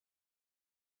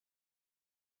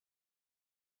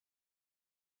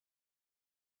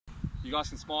You guys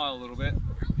can smile a little bit.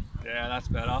 Yeah, that's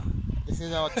better. This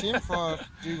is our team for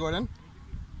Djurgården.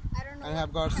 And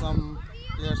have got some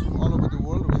players from all over the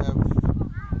world. We have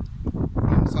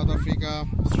from South Africa,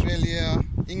 Australia,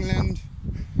 England,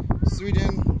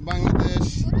 Sweden,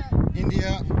 Bangladesh,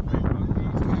 India.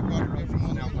 So we've got from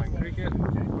all Now playing cricket.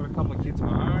 Got a couple of kids of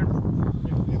my own.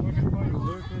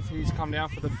 Lucas, he's come down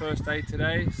for the first day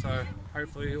today, so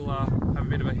hopefully he'll have a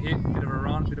bit of a hit, bit of a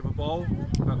run, bit of a bowl,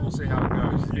 but we'll see how it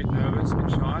goes. He's a bit nervous, a bit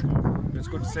shy, but it's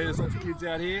good to see there's lots of kids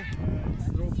out here.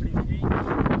 They're all pretty keen.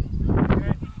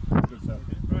 Okay. Good stuff.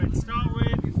 Right, start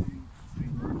with,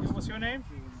 what's your name?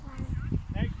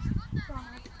 Next.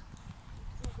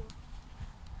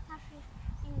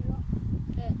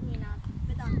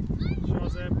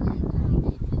 Joseph.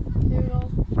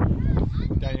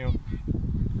 Daniel.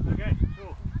 Okay,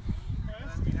 cool.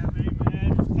 First we have him,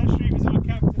 and Tashreef is our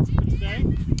captain for today.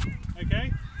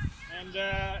 Okay, and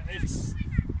it's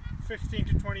 15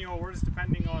 to 20 overs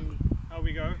depending on how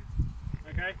we go.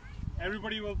 Okay,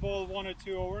 everybody will bowl 1 or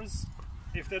 2 overs.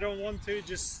 If they don't want to,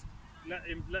 just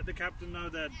let the captain know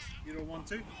that you don't want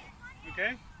to.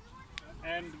 Okay,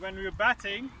 and when we're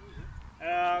batting,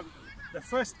 the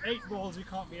first 8 balls you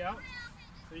can't be out,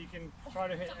 so you can try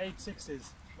to hit 8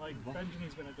 sixes like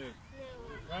Benjamin's gonna do,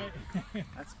 right?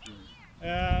 That's good.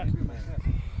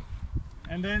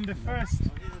 And then the first,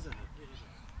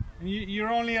 and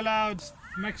you're only allowed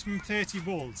maximum 30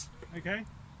 balls. Okay,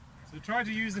 so try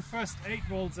to use the first 8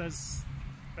 balls as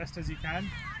best as you can,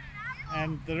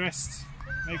 and the rest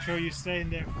make sure you stay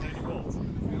in there for 30 balls.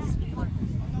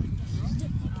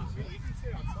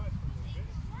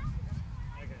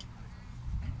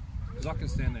 Because I can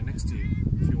stand there next to you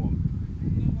if you want.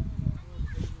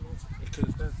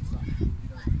 Because that's the stuff.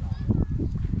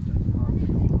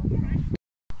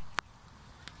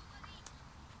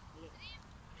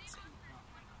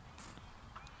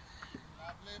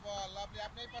 Lovely ball, lovely.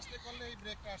 আপনি পাশে করলে এই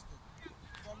ব্রেকটা আসতো।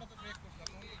 বলটা তো break করতে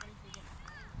হবে। I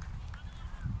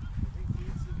think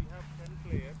since we have 10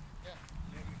 players,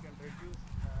 then we can reduce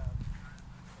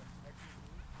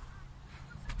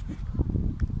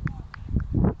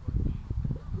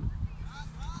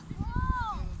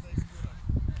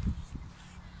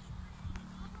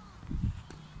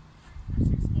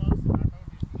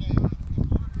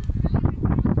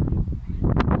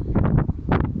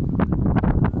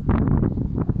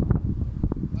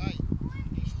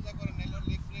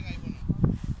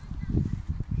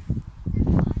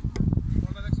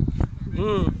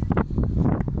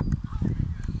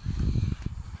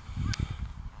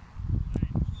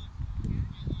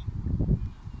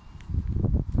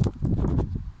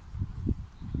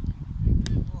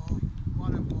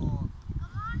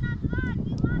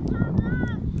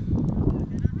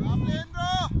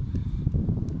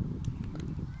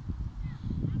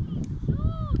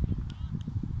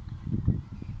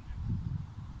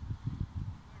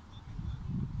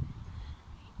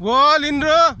Wall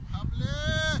Indra.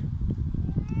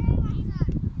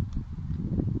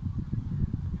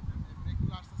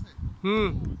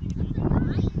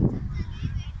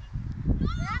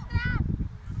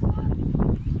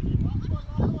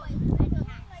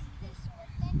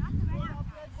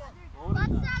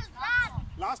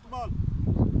 last ball.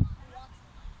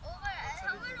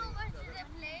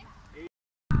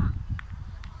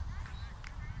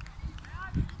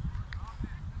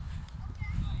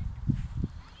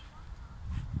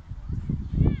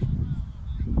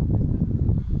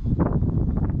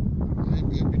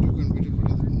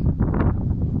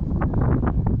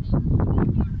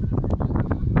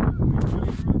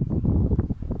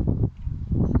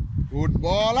 Good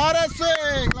ball,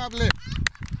 RSA, lovely.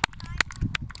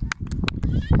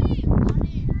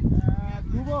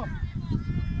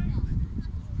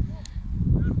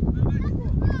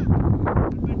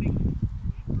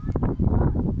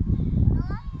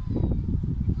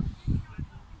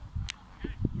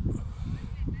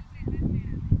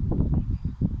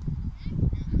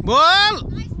 Ball.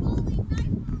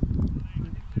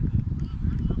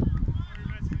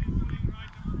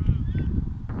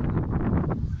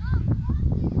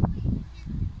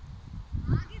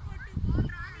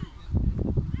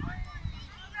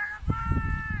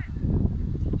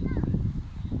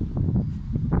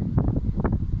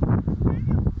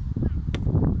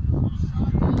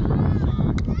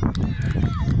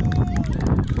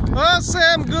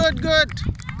 Awesome, good, good.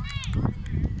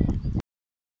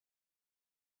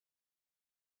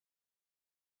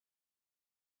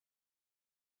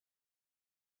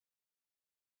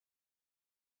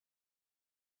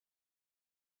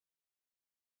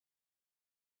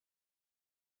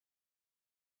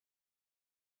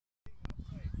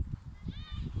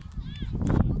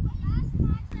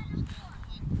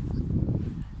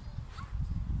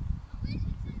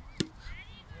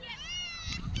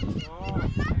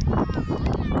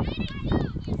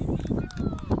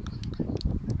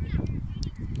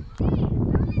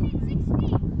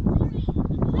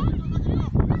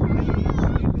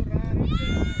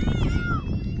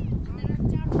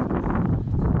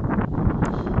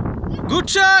 Good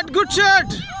shot, good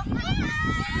shot.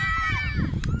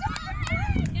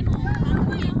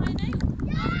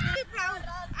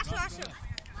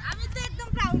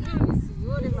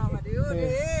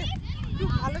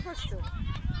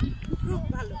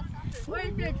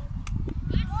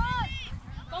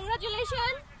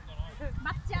 Congratulations.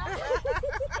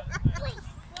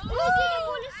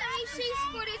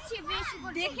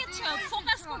 দেখেছো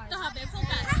ফোকাস করতে হবে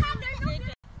focus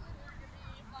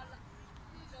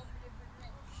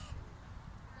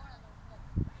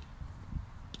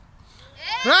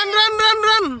Run, run, run,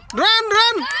 run, run,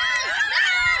 run.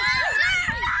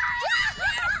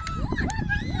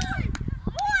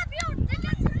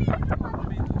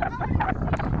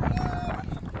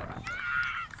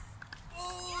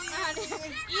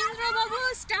 Indra বাবু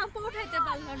stump উঠাইতে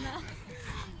পারলো না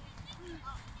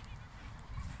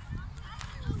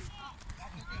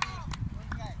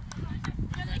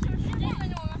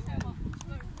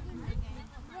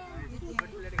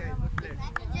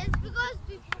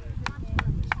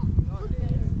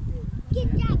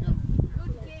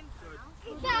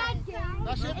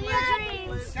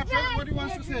Captain, what do you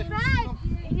want to say?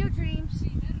 In your dreams.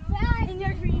 In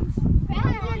your dreams.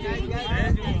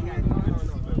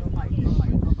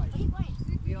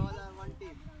 We all are one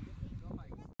team.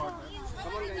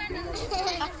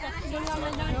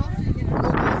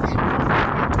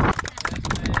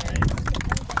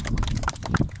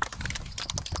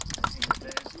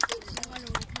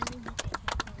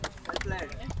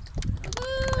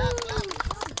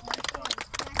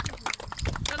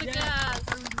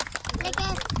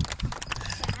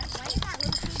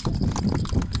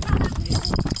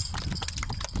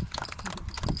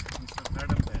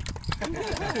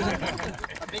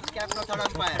 A big cap, no third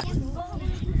umpire.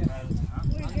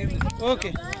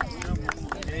 Okay.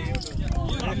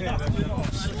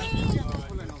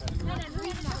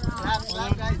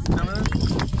 Clap,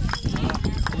 guys.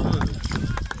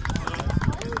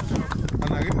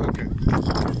 Okay.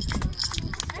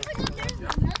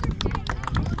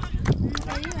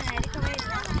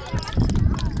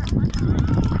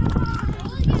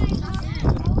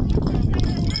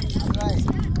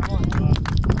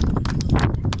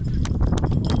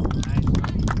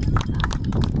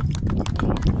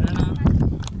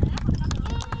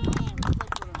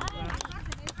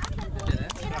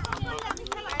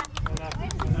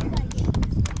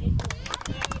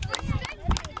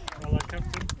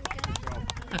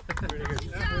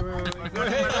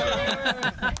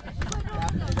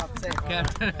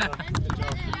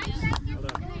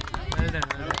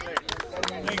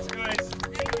 Thanks, guys.